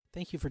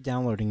Thank you for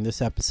downloading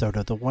this episode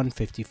of the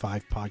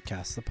 155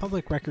 Podcast, the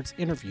public records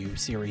interview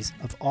series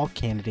of all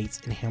candidates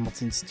in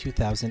Hamilton's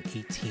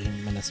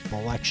 2018 municipal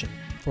election.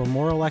 For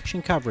more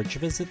election coverage,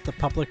 visit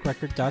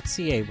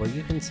thepublicrecord.ca where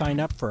you can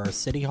sign up for our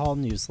City Hall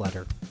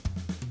newsletter.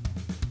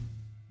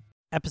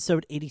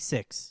 Episode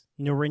 86,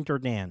 Nrinder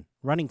Nann,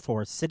 running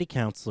for City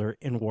Councillor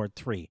in Ward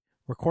 3,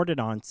 recorded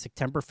on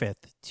September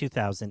 5th,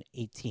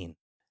 2018.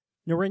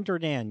 Nrinder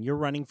Nann, you're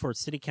running for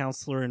City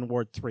Councillor in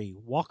Ward 3.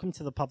 Welcome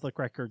to the Public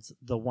Records,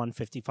 the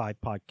 155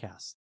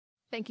 Podcast.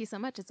 Thank you so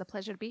much. It's a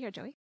pleasure to be here,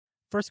 Joey.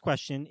 First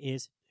question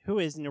is, who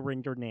is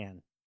Nrinder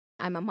Nann?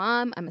 I'm a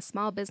mom, I'm a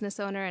small business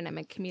owner, and I'm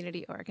a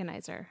community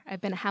organizer.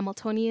 I've been a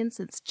Hamiltonian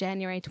since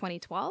January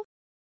 2012,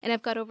 and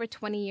I've got over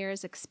 20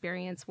 years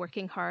experience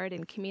working hard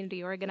in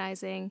community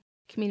organizing,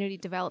 community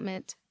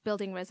development,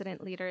 building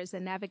resident leaders,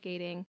 and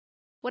navigating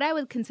what I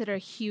would consider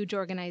huge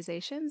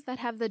organizations that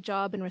have the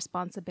job and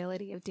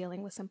responsibility of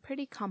dealing with some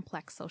pretty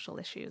complex social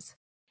issues.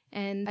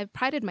 And I've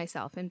prided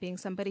myself in being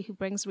somebody who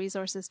brings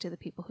resources to the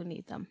people who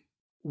need them.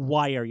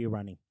 Why are you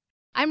running?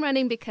 I'm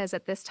running because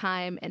at this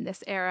time, in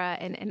this era,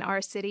 and in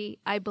our city,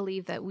 I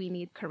believe that we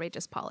need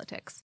courageous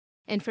politics.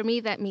 And for me,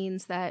 that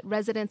means that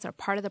residents are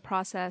part of the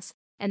process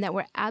and that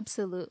we're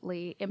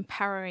absolutely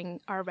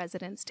empowering our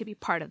residents to be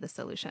part of the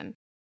solution.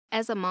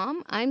 As a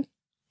mom, I'm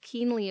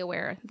keenly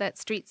aware that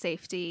street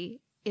safety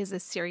is a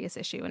serious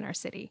issue in our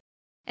city,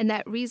 and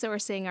that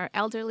resourcing our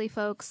elderly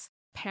folks,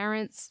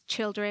 parents,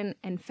 children,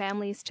 and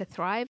families to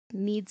thrive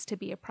needs to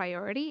be a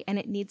priority, and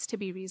it needs to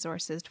be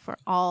resourced for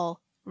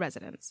all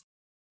residents.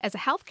 As a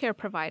healthcare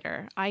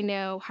provider, I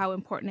know how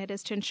important it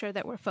is to ensure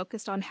that we're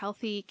focused on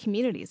healthy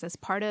communities as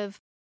part of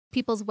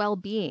people's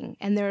well-being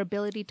and their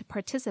ability to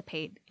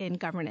participate in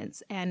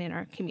governance and in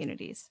our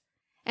communities.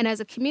 And as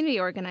a community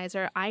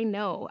organizer, I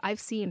know I've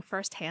seen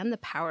firsthand the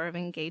power of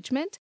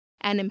engagement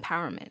and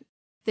empowerment.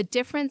 The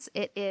difference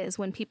it is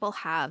when people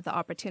have the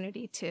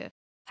opportunity to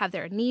have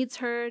their needs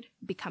heard,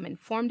 become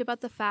informed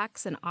about the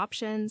facts and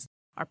options,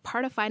 are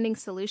part of finding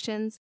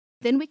solutions,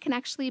 then we can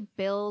actually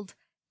build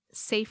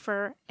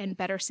safer and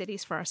better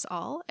cities for us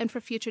all and for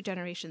future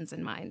generations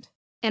in mind.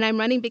 And I'm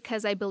running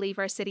because I believe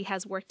our city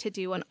has work to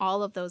do on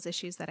all of those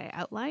issues that I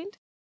outlined,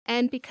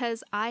 and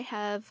because I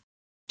have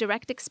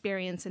direct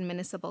experience in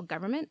municipal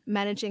government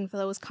managing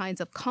those kinds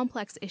of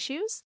complex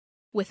issues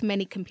with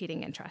many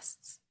competing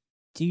interests.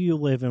 Do you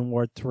live in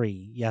Ward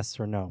 3, yes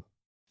or no?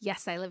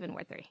 Yes, I live in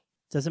Ward 3.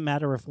 Does it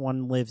matter if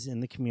one lives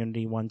in the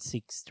community one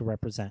seeks to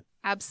represent?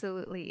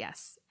 Absolutely,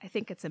 yes. I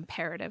think it's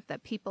imperative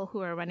that people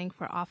who are running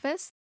for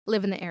office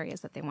live in the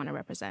areas that they want to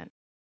represent.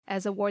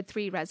 As a Ward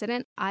 3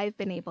 resident, I've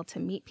been able to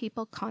meet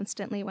people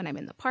constantly when I'm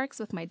in the parks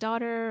with my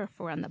daughter, or if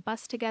we're on the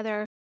bus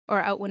together,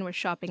 or out when we're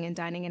shopping and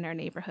dining in our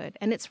neighborhood.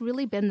 And it's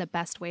really been the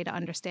best way to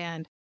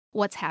understand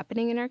what's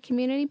happening in our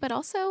community, but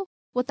also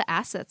what the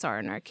assets are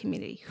in our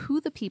community, who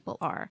the people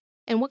are,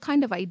 and what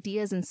kind of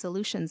ideas and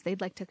solutions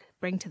they'd like to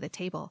bring to the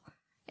table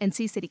and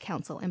see City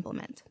Council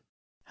implement.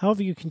 How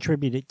have you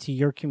contributed to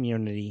your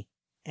community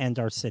and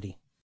our city?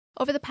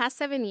 Over the past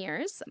 7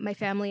 years, my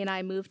family and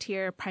I moved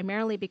here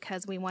primarily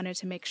because we wanted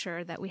to make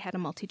sure that we had a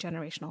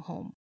multi-generational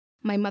home.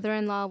 My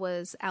mother-in-law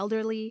was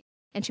elderly,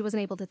 and she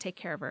wasn't able to take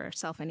care of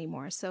herself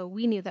anymore, so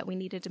we knew that we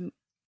needed to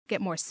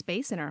get more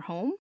space in our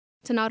home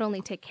to not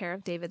only take care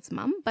of David's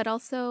mom, but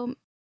also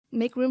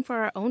make room for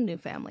our own new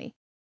family.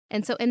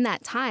 And so in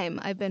that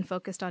time, I've been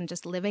focused on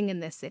just living in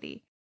this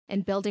city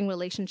and building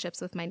relationships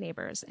with my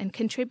neighbors and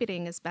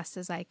contributing as best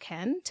as I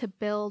can to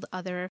build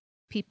other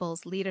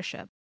people's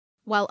leadership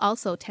while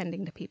also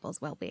tending to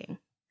people's well-being.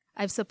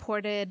 I've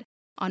supported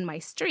on my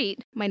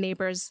street my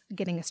neighbors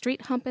getting a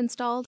street hump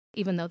installed,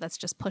 even though that's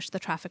just pushed the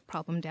traffic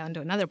problem down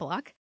to another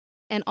block,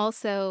 and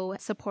also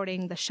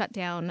supporting the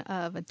shutdown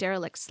of a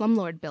derelict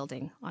slumlord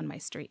building on my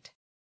street.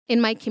 In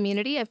my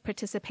community, I've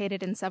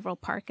participated in several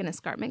park and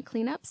escarpment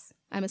cleanups.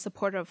 I'm a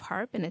supporter of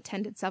HARP and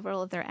attended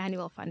several of their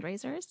annual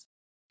fundraisers.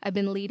 I've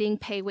been leading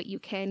Pay What You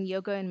Can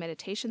yoga and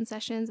meditation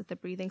sessions at the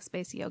Breathing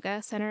Space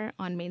Yoga Center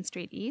on Main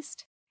Street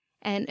East.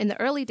 And in the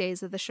early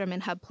days of the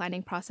Sherman Hub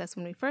planning process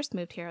when we first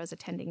moved here, I was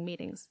attending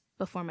meetings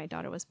before my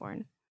daughter was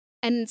born.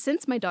 And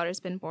since my daughter's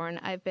been born,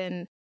 I've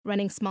been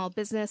running small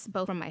business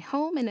both from my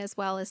home and as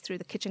well as through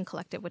the Kitchen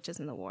Collective, which is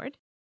in the ward,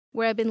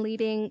 where I've been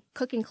leading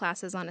cooking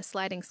classes on a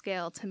sliding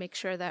scale to make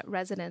sure that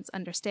residents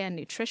understand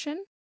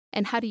nutrition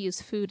and how to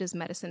use food as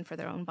medicine for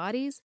their own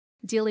bodies,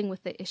 dealing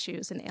with the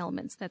issues and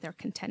ailments that they're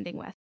contending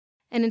with.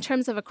 And in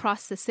terms of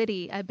across the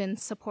city, I've been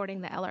supporting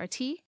the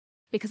LRT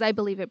because I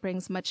believe it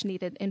brings much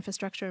needed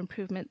infrastructure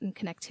improvement and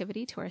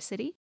connectivity to our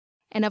city.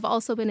 And I've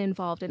also been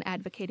involved in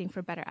advocating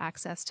for better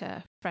access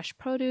to fresh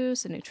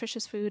produce and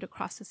nutritious food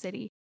across the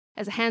city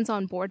as a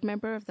hands-on board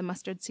member of the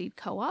Mustard Seed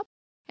Co-op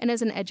and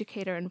as an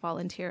educator and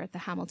volunteer at the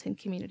Hamilton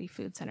Community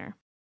Food Center.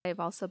 I've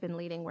also been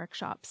leading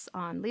workshops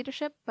on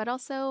leadership, but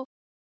also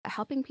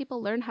helping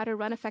people learn how to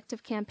run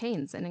effective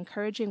campaigns and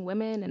encouraging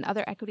women and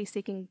other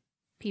equity-seeking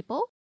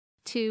people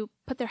to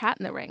put their hat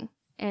in the ring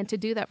and to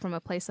do that from a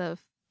place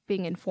of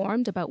being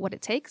informed about what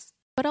it takes,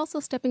 but also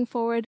stepping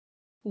forward,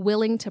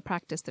 willing to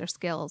practice their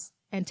skills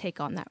and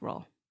take on that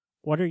role.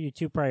 What are your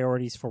two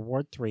priorities for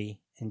Ward 3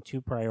 and two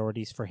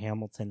priorities for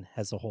Hamilton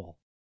as a whole?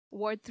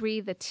 Ward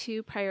 3, the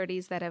two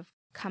priorities that have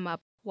come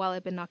up while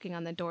I've been knocking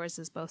on the doors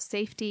is both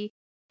safety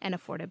and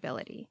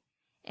affordability.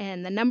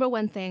 And the number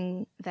one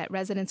thing that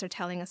residents are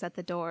telling us at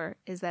the door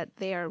is that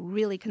they are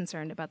really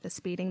concerned about the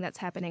speeding that's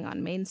happening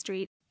on Main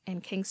Street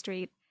and King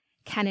Street,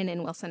 Cannon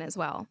and Wilson as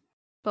well.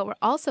 But we're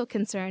also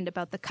concerned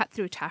about the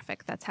cut-through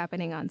traffic that's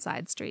happening on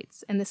side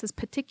streets. And this is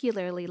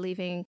particularly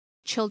leaving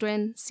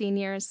children,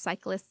 seniors,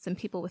 cyclists, and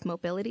people with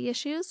mobility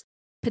issues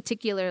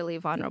particularly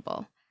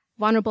vulnerable.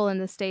 Vulnerable in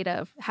the state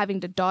of having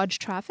to dodge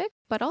traffic,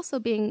 but also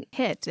being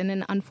hit and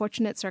in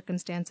unfortunate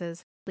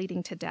circumstances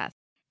leading to death.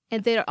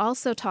 And they're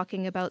also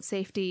talking about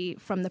safety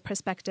from the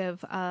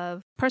perspective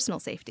of personal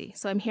safety.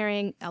 So I'm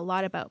hearing a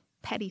lot about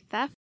petty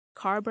theft,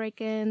 car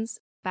break-ins,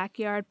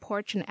 backyard,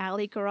 porch, and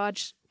alley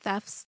garage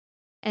thefts.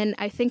 And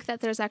I think that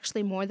there's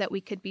actually more that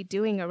we could be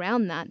doing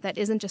around that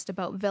isn't just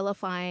about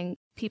vilifying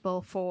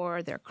people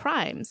for their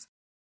crimes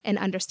and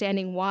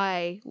understanding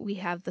why we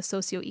have the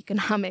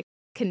socioeconomic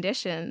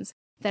conditions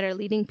that are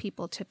leading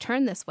people to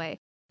turn this way.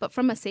 But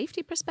from a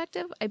safety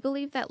perspective, I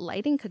believe that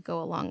lighting could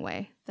go a long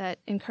way, that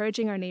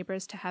encouraging our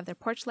neighbors to have their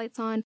porch lights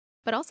on,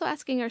 but also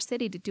asking our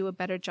city to do a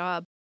better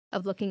job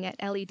of looking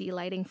at LED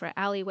lighting for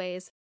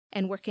alleyways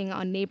and working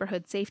on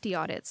neighborhood safety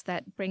audits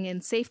that bring in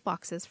safe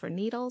boxes for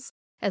needles,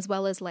 as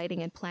well as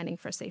lighting and planning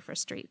for safer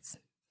streets.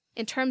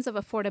 In terms of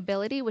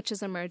affordability, which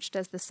has emerged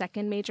as the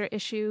second major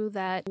issue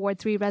that Ward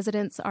 3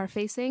 residents are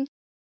facing,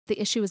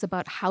 the issue is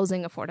about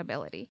housing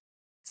affordability.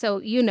 So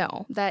you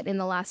know that in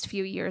the last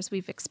few years,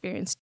 we've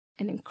experienced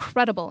an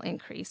incredible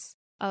increase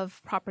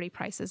of property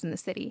prices in the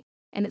city,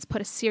 and it's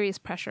put a serious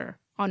pressure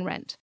on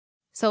rent.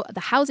 So the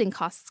housing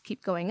costs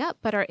keep going up,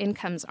 but our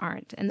incomes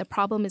aren't. And the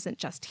problem isn't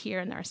just here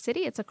in our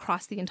city, it's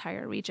across the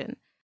entire region,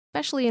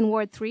 especially in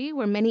Ward 3,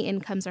 where many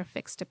incomes are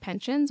fixed to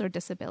pensions or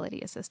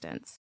disability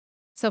assistance.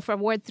 So for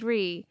Ward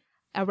 3,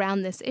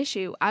 around this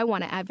issue, I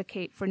want to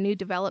advocate for new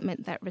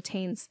development that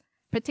retains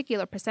a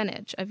particular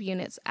percentage of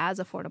units as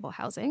affordable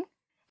housing.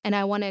 And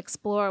I want to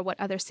explore what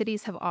other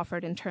cities have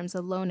offered in terms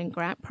of loan and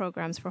grant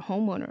programs for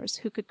homeowners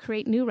who could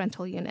create new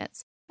rental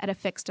units at a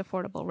fixed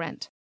affordable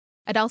rent.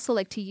 I'd also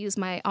like to use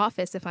my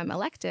office, if I'm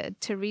elected,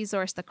 to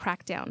resource the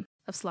crackdown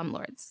of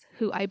slumlords,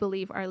 who I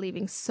believe are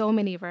leaving so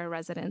many of our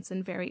residents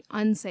in very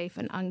unsafe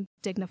and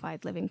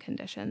undignified living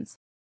conditions.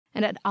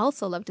 And I'd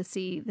also love to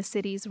see the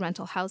city's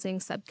rental housing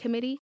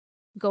subcommittee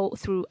go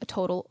through a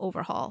total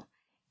overhaul.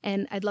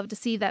 And I'd love to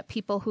see that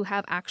people who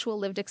have actual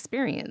lived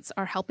experience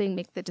are helping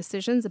make the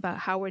decisions about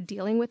how we're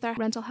dealing with our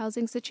rental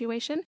housing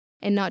situation,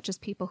 and not just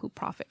people who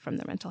profit from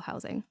the rental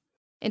housing.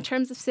 In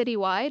terms of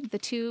citywide, the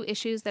two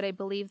issues that I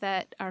believe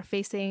that are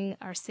facing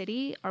our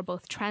city are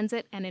both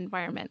transit and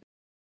environment.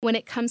 When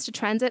it comes to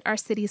transit, our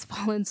city's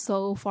fallen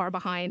so far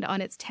behind on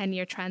its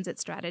 10-year transit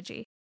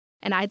strategy,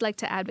 and I'd like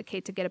to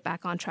advocate to get it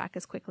back on track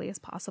as quickly as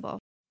possible.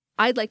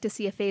 I'd like to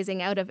see a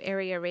phasing out of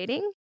area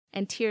rating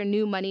and tier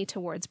new money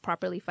towards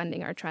properly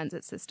funding our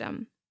transit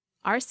system.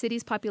 Our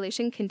city's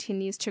population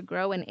continues to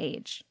grow and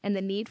age, and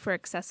the need for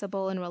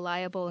accessible and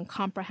reliable and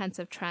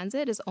comprehensive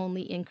transit is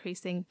only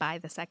increasing by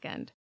the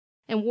second.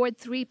 And Ward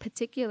 3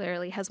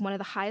 particularly has one of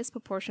the highest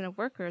proportion of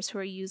workers who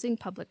are using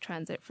public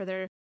transit for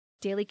their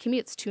daily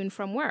commutes to and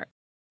from work.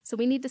 So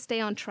we need to stay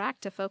on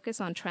track to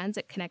focus on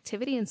transit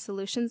connectivity and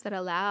solutions that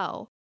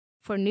allow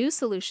for new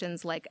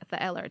solutions like the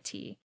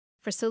LRT,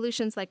 for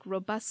solutions like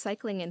robust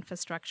cycling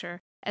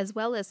infrastructure, as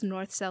well as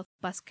north-south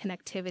bus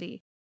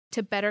connectivity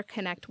to better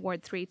connect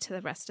Ward 3 to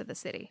the rest of the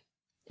city.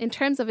 In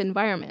terms of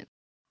environment,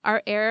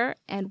 our air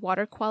and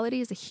water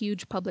quality is a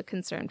huge public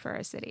concern for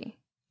our city.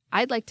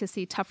 I'd like to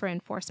see tougher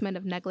enforcement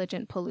of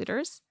negligent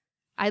polluters.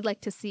 I'd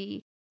like to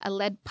see a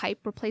lead pipe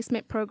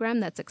replacement program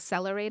that's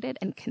accelerated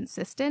and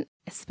consistent,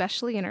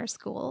 especially in our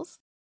schools.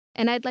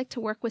 And I'd like to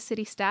work with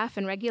city staff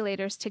and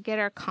regulators to get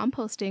our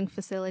composting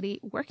facility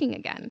working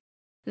again.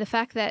 The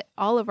fact that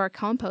all of our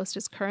compost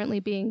is currently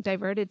being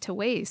diverted to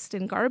waste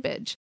and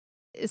garbage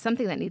is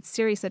something that needs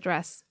serious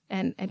address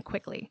and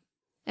quickly.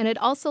 And I'd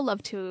also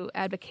love to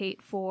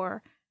advocate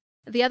for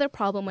the other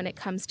problem when it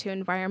comes to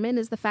environment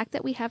is the fact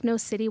that we have no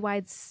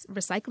citywide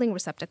recycling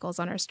receptacles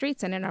on our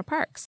streets and in our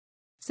parks.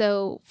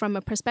 So from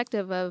a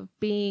perspective of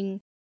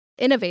being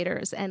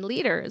innovators and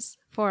leaders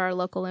for our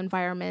local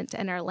environment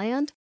and our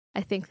land,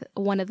 I think that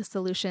one of the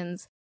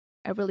solutions,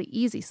 a really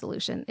easy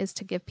solution, is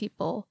to give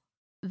people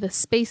the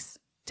space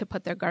to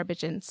put their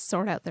garbage in,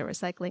 sort out their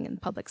recycling in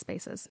public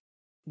spaces.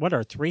 What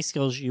are 3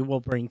 skills you will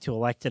bring to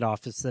elected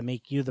office that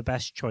make you the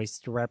best choice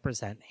to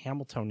represent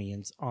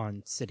Hamiltonians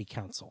on City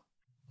Council?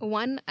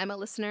 1, I'm a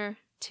listener.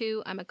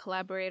 2, I'm a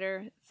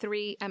collaborator.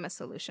 3, I'm a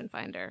solution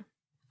finder.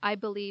 I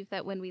believe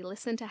that when we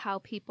listen to how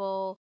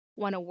people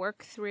want to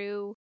work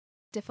through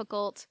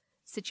difficult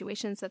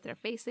situations that they're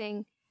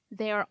facing,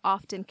 they are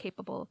often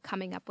capable of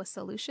coming up with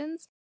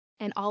solutions.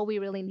 And all we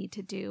really need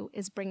to do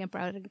is bring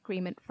about an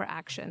agreement for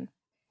action.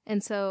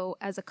 And so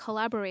as a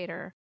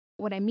collaborator,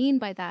 what I mean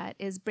by that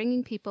is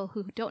bringing people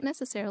who don't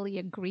necessarily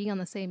agree on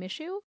the same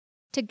issue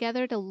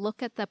together to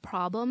look at the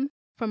problem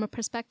from a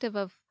perspective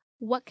of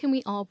what can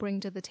we all bring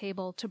to the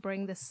table to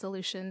bring this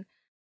solution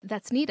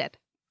that's needed?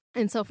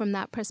 And so from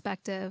that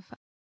perspective,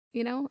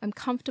 I'm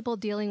comfortable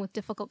dealing with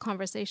difficult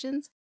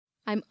conversations.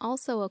 I'm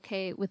also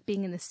okay with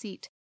being in the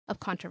seat of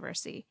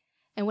controversy.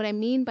 And what I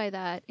mean by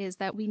that is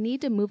that we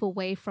need to move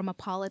away from a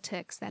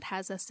politics that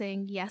has us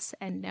saying yes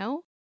and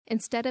no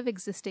instead of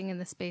existing in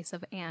the space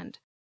of and,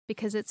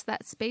 because it's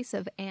that space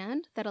of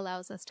and that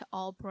allows us to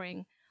all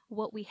bring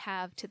what we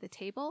have to the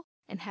table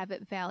and have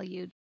it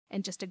valued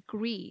and just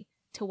agree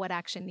to what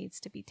action needs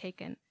to be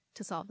taken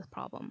to solve the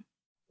problem.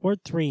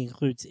 Ward 3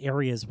 includes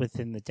areas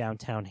within the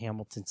downtown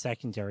Hamilton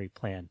secondary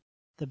plan,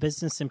 the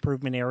business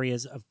improvement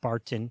areas of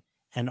Barton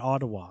and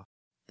Ottawa,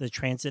 the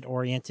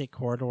transit-oriented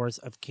corridors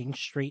of King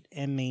Street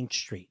and Main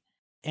Street,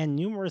 and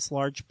numerous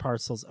large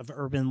parcels of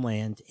urban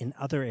land in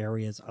other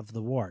areas of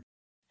the ward.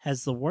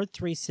 As the Ward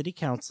 3 City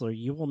Councillor,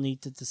 you will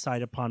need to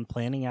decide upon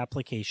planning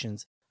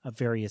applications of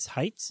various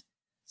heights,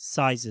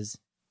 sizes,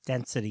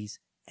 densities,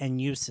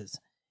 and uses.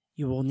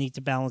 You will need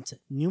to balance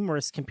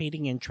numerous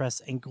competing interests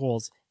and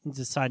goals in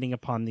deciding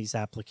upon these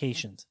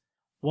applications.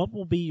 What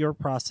will be your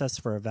process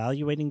for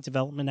evaluating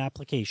development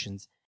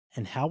applications,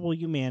 and how will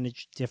you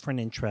manage different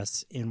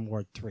interests in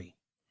Ward 3?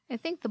 I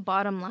think the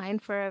bottom line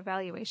for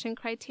evaluation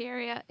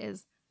criteria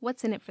is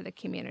what's in it for the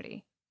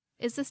community.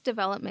 Is this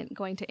development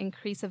going to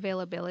increase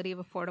availability of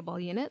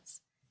affordable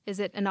units? Is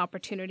it an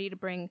opportunity to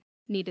bring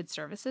needed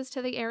services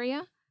to the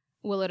area?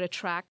 Will it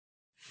attract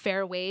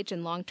fair wage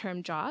and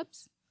long-term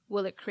jobs?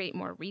 Will it create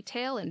more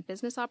retail and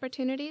business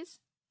opportunities?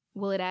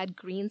 Will it add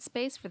green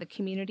space for the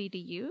community to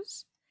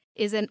use?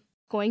 Is it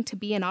going to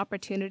be an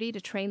opportunity to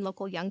train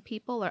local young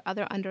people or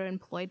other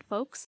underemployed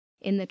folks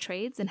in the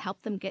trades and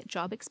help them get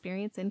job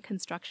experience in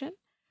construction?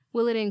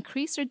 Will it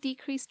increase or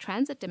decrease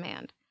transit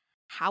demand?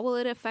 How will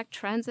it affect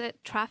transit,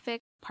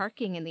 traffic,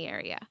 parking in the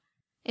area?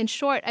 In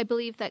short, I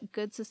believe that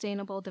good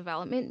sustainable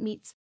development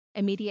meets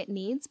immediate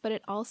needs, but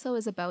it also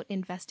is about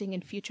investing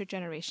in future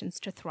generations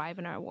to thrive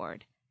in our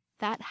ward.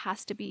 That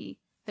has to be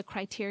the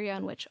criteria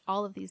on which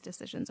all of these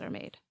decisions are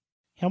made.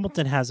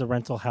 Hamilton has a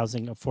rental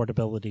housing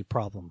affordability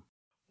problem.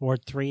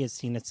 Ward 3 has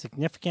seen a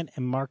significant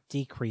and marked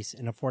decrease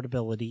in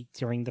affordability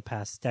during the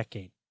past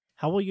decade.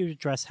 How will you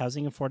address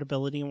housing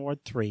affordability in Ward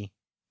 3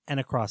 and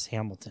across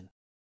Hamilton?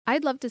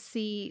 I'd love to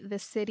see the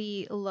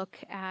city look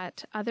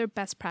at other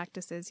best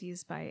practices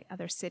used by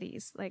other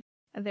cities. Like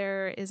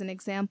there is an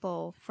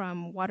example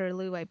from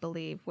Waterloo, I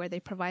believe, where they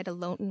provide a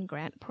loan and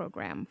grant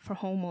program for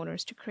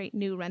homeowners to create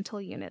new rental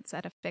units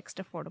at a fixed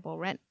affordable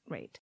rent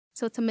rate.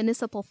 So it's a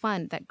municipal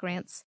fund that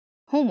grants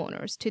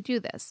homeowners to do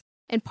this.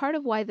 And part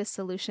of why this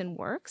solution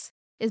works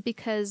is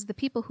because the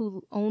people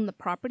who own the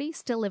property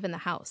still live in the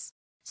house.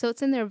 So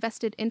it's in their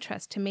vested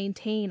interest to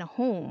maintain a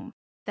home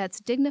that's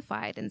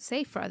dignified and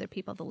safe for other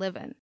people to live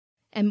in.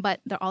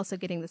 But they're also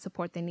getting the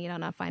support they need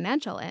on a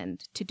financial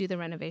end to do the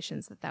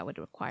renovations that would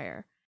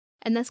require.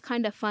 And this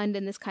kind of fund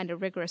and this kind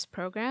of rigorous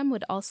program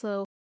would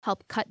also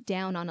help cut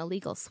down on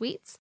illegal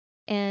suites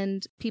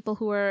and people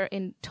who are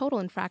in total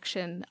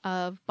infraction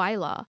of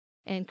bylaw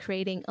and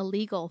creating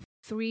illegal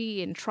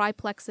 3 and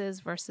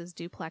triplexes versus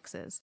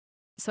duplexes.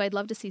 So I'd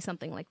love to see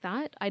something like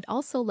that. I'd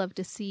also love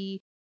to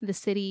see the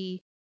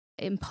city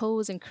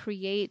impose and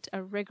create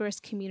a rigorous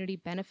community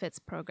benefits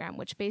program,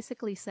 which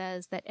basically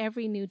says that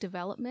every new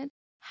development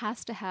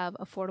has to have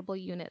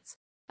affordable units,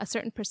 a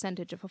certain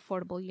percentage of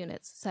affordable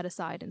units set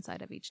aside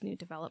inside of each new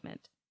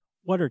development.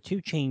 What are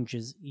 2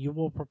 changes you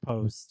will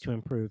propose to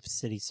improve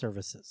city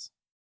services?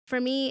 For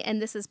me,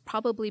 and this is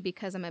probably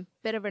because I'm a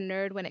bit of a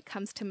nerd when it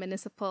comes to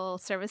municipal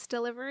service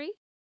delivery,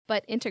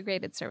 but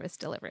integrated service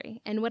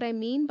delivery. And what I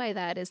mean by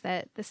that is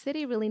that the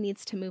city really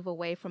needs to move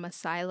away from a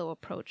silo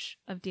approach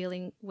of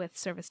dealing with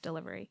service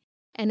delivery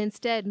and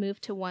instead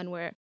move to one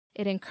where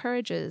it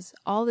encourages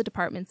all the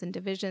departments and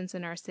divisions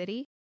in our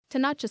city to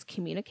not just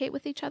communicate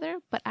with each other,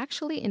 but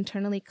actually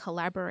internally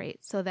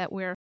collaborate so that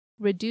we're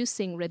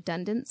reducing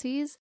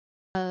redundancies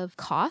of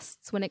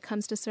costs when it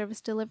comes to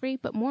service delivery,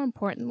 but more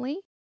importantly,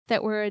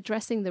 that we're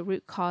addressing the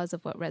root cause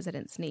of what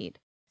residents need.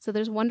 So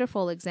there's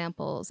wonderful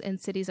examples in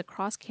cities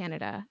across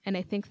Canada, and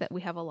I think that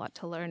we have a lot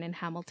to learn in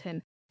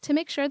Hamilton to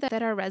make sure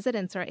that our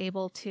residents are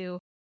able to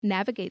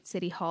navigate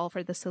City Hall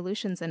for the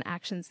solutions and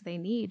actions they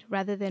need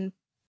rather than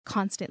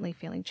constantly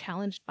feeling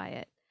challenged by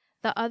it.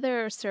 The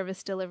other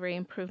service delivery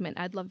improvement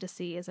I'd love to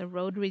see is a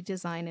road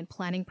redesign and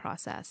planning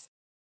process.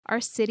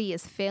 Our city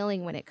is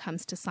failing when it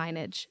comes to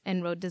signage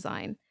and road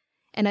design,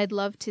 and I'd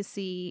love to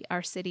see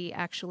our city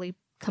actually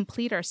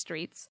complete our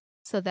streets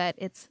so that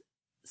it's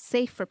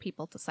safe for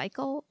people to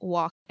cycle,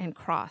 walk, and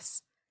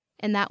cross.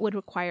 And that would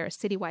require a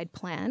citywide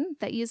plan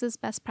that uses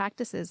best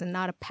practices and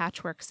not a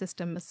patchwork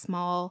system of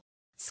small,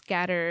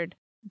 scattered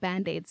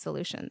Band-Aid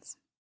solutions.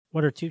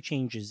 What are 2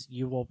 changes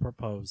you will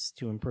propose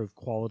to improve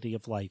quality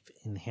of life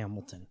in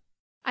Hamilton?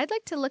 I'd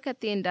like to look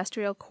at the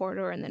industrial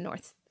corridor in the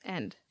north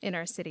end in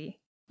our city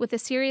with a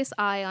serious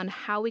eye on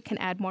how we can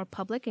add more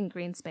public and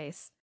green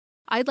space.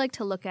 I'd like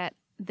to look at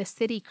the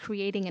city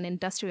creating an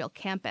industrial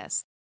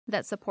campus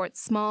that supports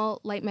small,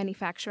 light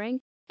manufacturing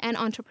and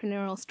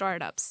entrepreneurial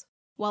startups,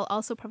 while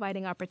also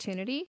providing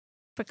opportunity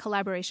for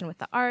collaboration with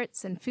the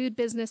arts and food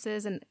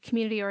businesses and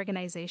community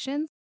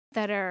organizations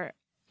that are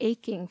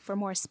aching for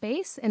more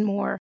space and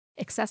more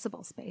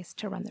accessible space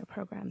to run their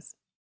programs.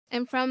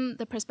 And from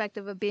the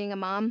perspective of being a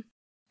mom,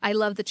 I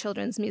love the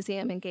Children's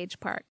Museum in Gage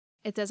Park.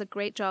 It does a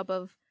great job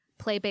of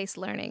play-based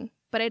learning,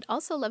 but I'd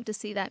also love to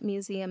see that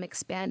museum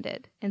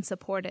expanded and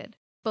supported,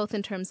 both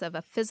in terms of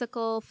a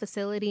physical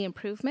facility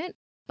improvement,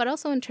 but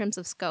also in terms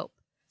of scope,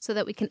 so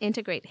that we can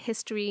integrate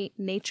history,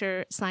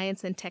 nature,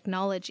 science, and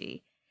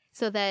technology,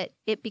 so that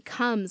it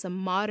becomes a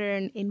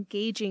modern,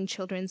 engaging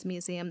children's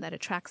museum that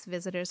attracts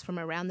visitors from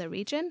around the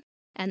region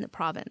and the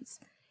province.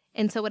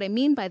 And so what I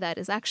mean by that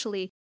is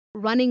actually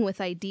running with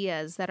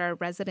ideas that our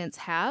residents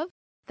have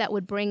that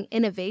would bring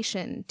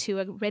innovation to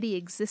already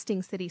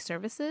existing city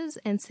services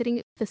and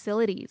city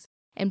facilities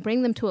and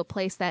bring them to a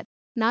place that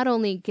not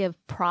only give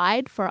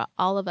pride for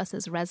all of us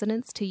as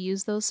residents to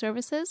use those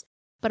services,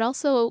 but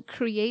also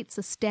creates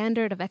a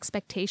standard of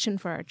expectation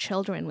for our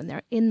children when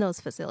they're in those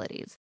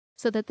facilities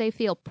so that they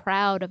feel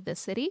proud of the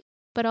city,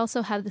 but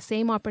also have the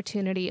same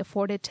opportunity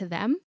afforded to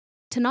them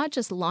to not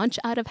just launch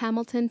out of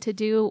Hamilton to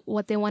do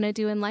what they want to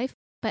do in life,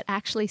 but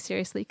actually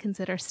seriously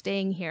consider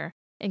staying here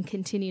and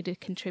continue to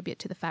contribute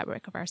to the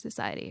fabric of our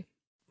society.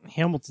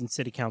 Hamilton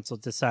City Council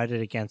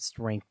decided against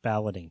ranked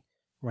balloting.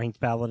 Ranked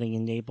balloting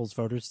enables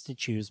voters to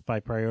choose by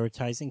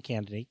prioritizing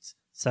candidates,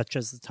 such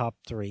as the top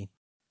three,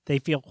 they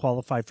feel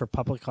qualified for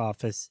public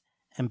office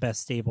and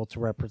best able to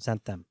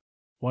represent them.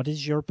 What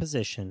is your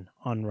position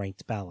on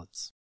ranked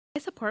ballots? I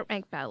support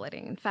ranked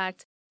balloting. In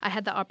fact, I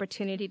had the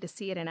opportunity to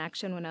see it in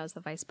action when I was the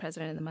vice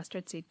president of the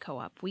Mustard Seed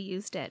Co-op. We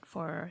used it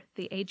for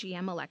the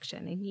AGM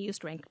election and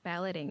used ranked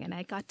balloting, and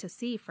I got to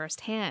see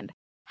firsthand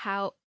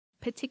how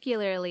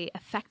particularly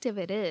effective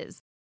it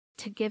is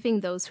to giving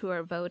those who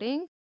are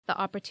voting the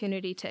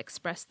opportunity to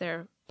express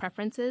their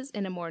preferences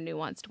in a more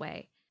nuanced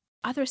way.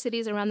 Other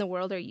cities around the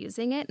world are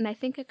using it, and I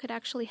think it could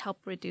actually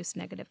help reduce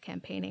negative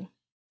campaigning.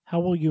 How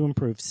will you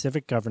improve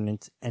civic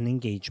governance and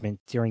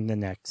engagement during the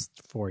next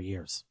 4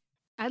 years?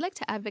 I'd like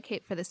to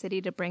advocate for the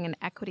city to bring an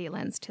equity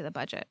lens to the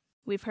budget.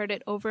 We've heard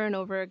it over and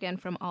over again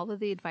from all of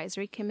the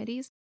advisory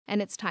committees,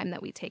 and it's time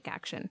that we take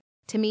action.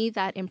 To me,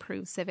 that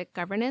improves civic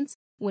governance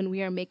when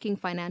we are making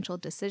financial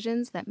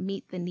decisions that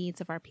meet the needs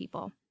of our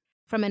people.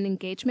 From an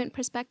engagement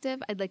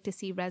perspective, I'd like to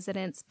see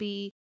residents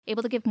be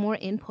able to give more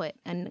input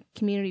on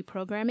community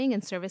programming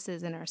and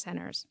services in our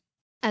centers.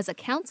 As a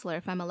councillor,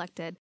 if I'm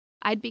elected,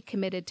 I'd be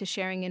committed to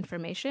sharing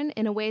information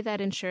in a way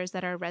that ensures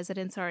that our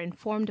residents are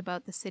informed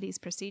about the city's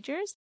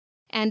procedures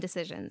and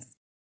decisions.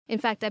 In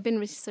fact, I've been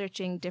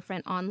researching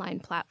different online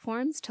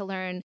platforms to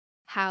learn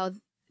how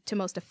to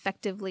most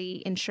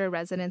effectively ensure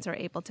residents are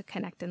able to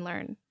connect and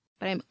learn.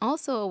 But I'm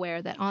also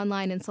aware that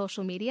online and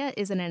social media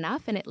isn't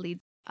enough, and it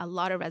leads a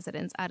lot of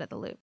residents out of the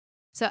loop.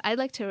 So I'd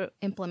like to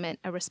implement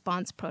a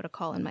response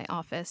protocol in my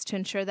office to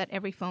ensure that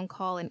every phone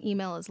call and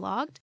email is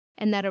logged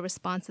and that a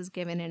response is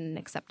given in an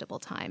acceptable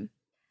time.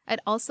 I'd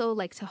also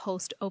like to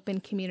host open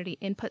community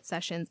input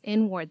sessions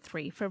in Ward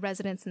 3 for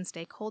residents and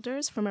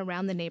stakeholders from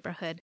around the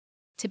neighborhood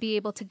to be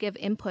able to give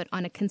input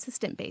on a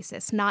consistent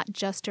basis, not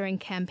just during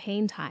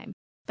campaign time,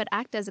 but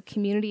act as a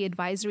community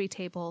advisory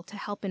table to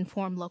help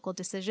inform local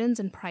decisions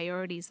and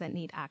priorities that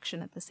need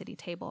action at the city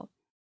table.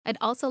 I'd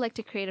also like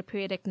to create a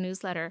periodic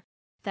newsletter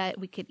that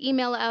we could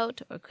email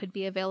out or could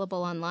be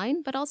available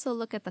online, but also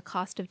look at the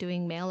cost of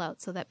doing mail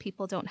out so that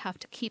people don't have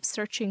to keep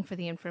searching for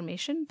the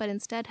information, but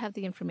instead have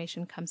the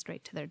information come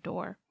straight to their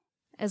door,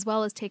 as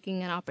well as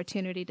taking an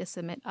opportunity to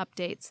submit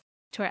updates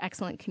to our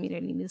excellent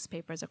community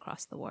newspapers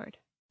across the ward.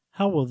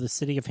 How will the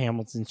City of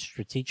Hamilton's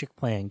strategic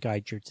plan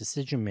guide your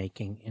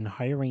decision-making in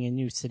hiring a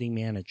new city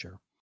manager?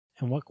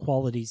 And what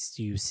qualities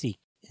do you seek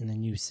in a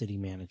new city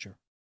manager?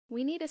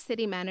 We need a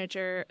city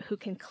manager who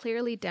can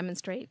clearly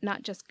demonstrate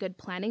not just good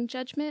planning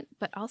judgment,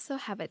 but also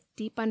have a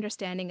deep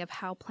understanding of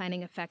how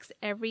planning affects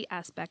every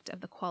aspect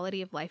of the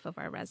quality of life of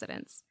our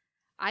residents.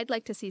 I'd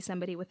like to see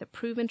somebody with a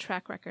proven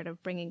track record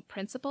of bringing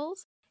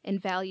principles and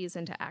values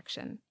into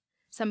action.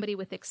 Somebody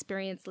with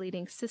experience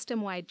leading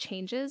system-wide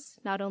changes,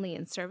 not only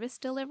in service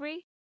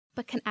delivery,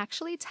 but can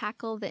actually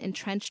tackle the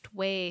entrenched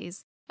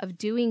ways of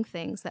doing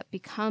things that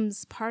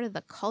becomes part of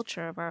the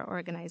culture of our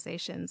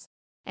organizations,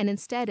 and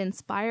instead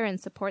inspire and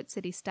support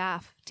city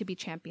staff to be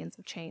champions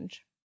of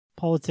change.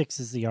 Politics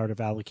is the art of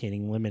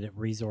allocating limited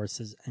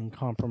resources and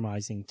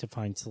compromising to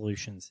find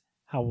solutions.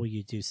 How will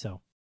you do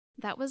so?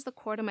 That was the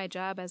core to my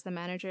job as the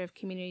manager of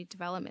community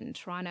development in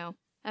Toronto.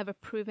 I have a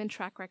proven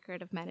track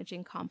record of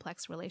managing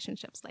complex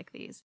relationships like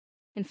these.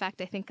 In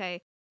fact, I think I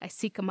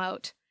seek them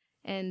out,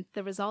 and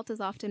the result is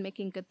often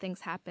making good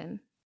things happen.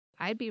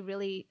 I'd be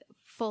really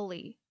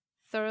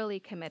thoroughly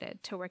committed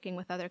to working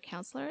with other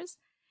councillors,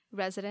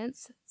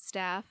 residents,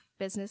 staff,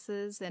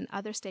 businesses, and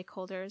other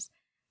stakeholders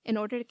in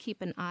order to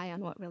keep an eye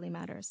on what really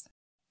matters.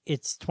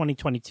 It's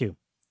 2022.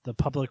 The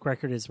public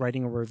record is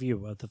writing a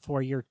review of the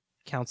 4-year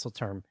council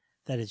term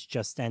that is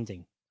just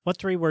ending. What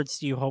 3 words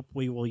do you hope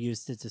we will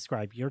use to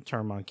describe your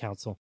term on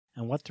council,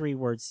 and what 3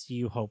 words do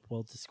you hope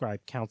will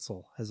describe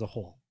council as a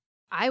whole?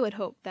 I would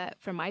hope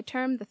that for my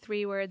term, the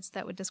 3 words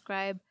that would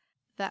describe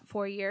that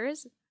 4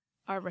 years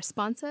are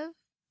responsive,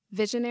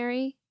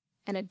 visionary,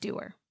 and a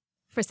doer.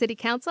 For City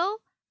Council,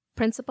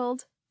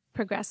 principled,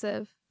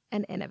 progressive,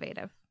 and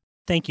innovative.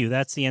 Thank you.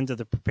 That's the end of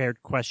the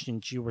prepared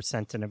questions you were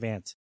sent in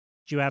advance.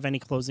 Do you have any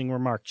closing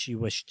remarks you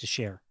wish to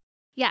share?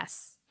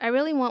 Yes, I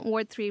really want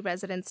Ward 3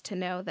 residents to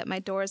know that my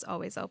door is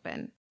always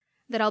open,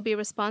 that I'll be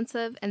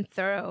responsive and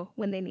thorough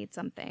when they need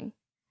something,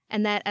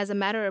 and that as a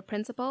matter of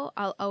principle,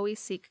 I'll always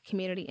seek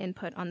community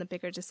input on the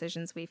bigger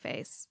decisions we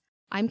face.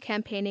 I'm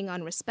campaigning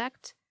on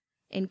respect,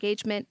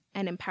 engagement,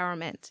 and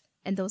empowerment,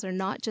 and those are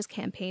not just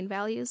campaign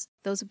values.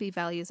 Those would be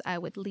values I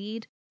would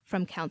lead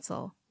from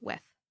council with.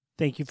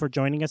 Thank you for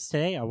joining us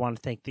today. I want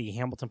to thank the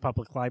Hamilton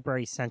Public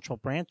Library Central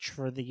Branch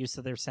for the use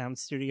of their sound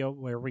studio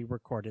where we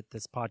recorded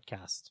this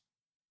podcast.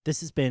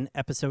 This has been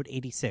episode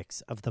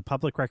 86 of the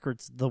Public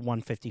Record's The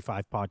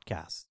 155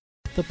 podcast.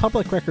 The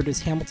Public Record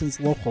is Hamilton's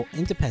local,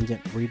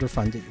 independent,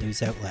 reader-funded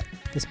news outlet.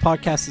 This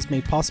podcast is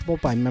made possible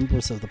by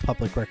members of the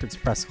Public Records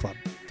Press Club.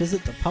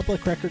 Visit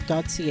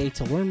thepublicrecord.ca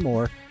to learn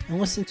more and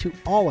listen to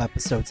all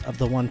episodes of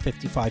the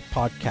 155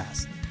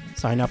 podcast.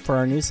 Sign up for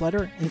our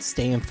newsletter and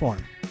stay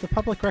informed. The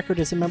Public Record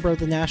is a member of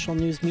the National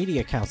News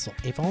Media Council,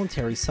 a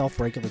voluntary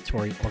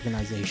self-regulatory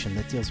organization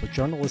that deals with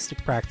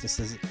journalistic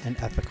practices and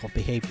ethical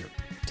behavior.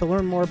 To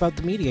learn more about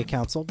the Media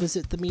Council,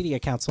 visit the Media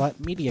Council at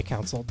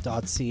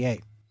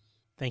mediacouncil.ca.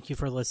 Thank you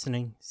for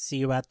listening. See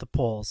you at the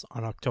polls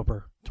on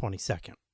October 22nd.